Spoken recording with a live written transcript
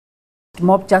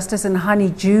Mob Justice and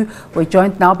Honeydew. We're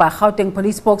joined now by Gauteng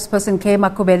Police spokesperson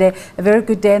Makhubele. A very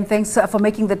good day and thanks for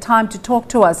making the time to talk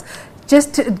to us.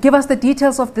 Just to give us the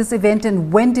details of this event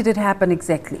and when did it happen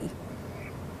exactly?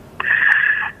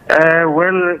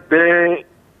 Well, the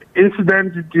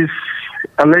incident, it is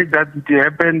alleged that it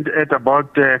happened at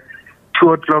about 2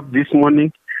 o'clock this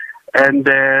morning, and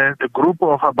the group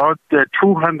of about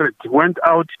 200 went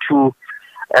out to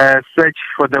search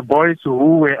for the boys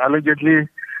who were allegedly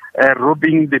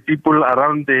robbing the people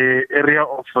around the area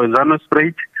of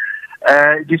Zanosprate.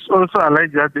 It is also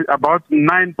alleged that about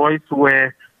 9 boys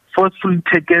were forcefully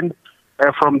taken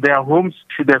from their homes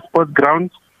to the sports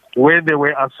grounds where they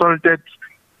were assaulted,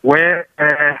 where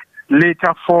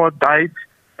later 4 died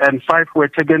and 5 were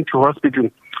taken to hospital.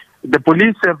 The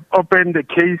police have opened a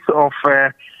case of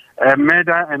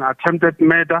murder and attempted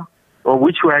murder,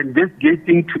 which we are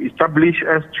investigating to establish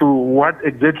as to what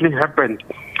exactly happened.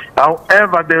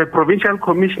 However, the Provincial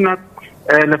Commissioner,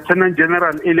 Lieutenant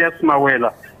General Elias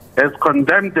Mawela, has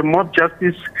condemned the mob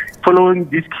justice following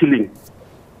this killing.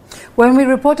 When we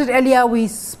reported earlier, we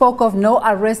spoke of no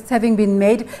arrests having been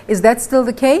made. Is that still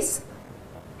the case?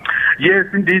 Yes,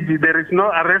 indeed. There is no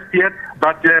arrest yet,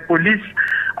 but the police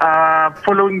are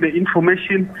following the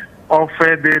information of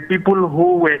the people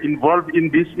who were involved in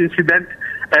this incident,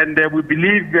 and we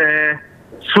believe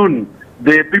soon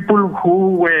the people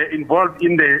who were involved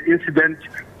in the incident,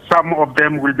 some of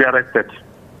them will be arrested.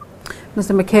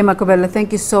 Mr. Makhubele,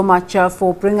 thank you so much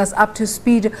for bringing us up to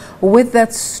speed with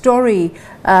that story.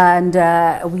 And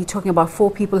we're talking about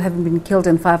 4 people having been killed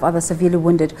and 5 others severely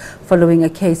wounded following a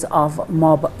case of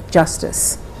mob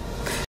justice.